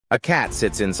A cat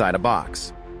sits inside a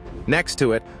box. Next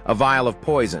to it, a vial of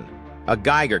poison, a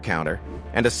Geiger counter,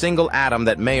 and a single atom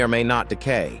that may or may not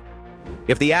decay.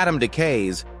 If the atom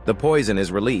decays, the poison is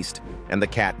released, and the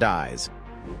cat dies.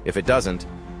 If it doesn't,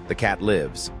 the cat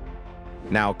lives.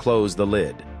 Now close the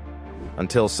lid.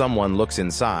 Until someone looks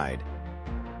inside.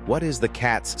 What is the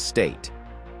cat's state?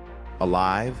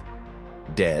 Alive?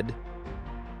 Dead?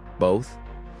 Both?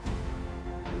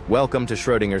 Welcome to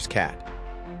Schrödinger's cat.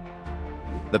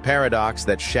 The paradox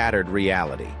that shattered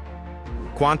reality.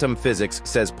 Quantum physics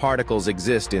says particles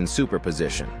exist in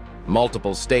superposition,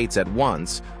 multiple states at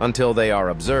once, until they are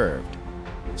observed.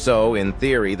 So, in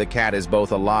theory, the cat is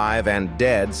both alive and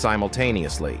dead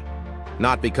simultaneously.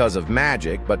 Not because of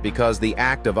magic, but because the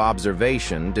act of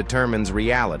observation determines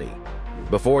reality.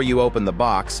 Before you open the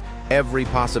box, every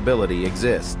possibility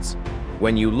exists.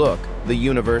 When you look, the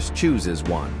universe chooses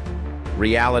one.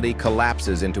 Reality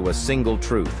collapses into a single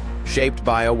truth, shaped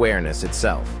by awareness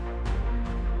itself.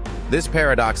 This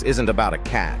paradox isn't about a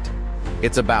cat.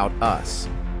 It's about us.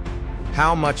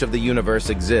 How much of the universe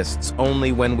exists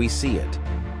only when we see it?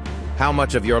 How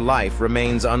much of your life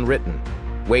remains unwritten,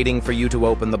 waiting for you to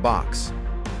open the box?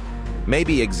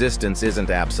 Maybe existence isn't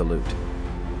absolute.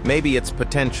 Maybe it's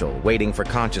potential, waiting for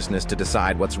consciousness to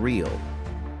decide what's real.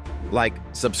 Like,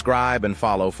 subscribe and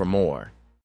follow for more.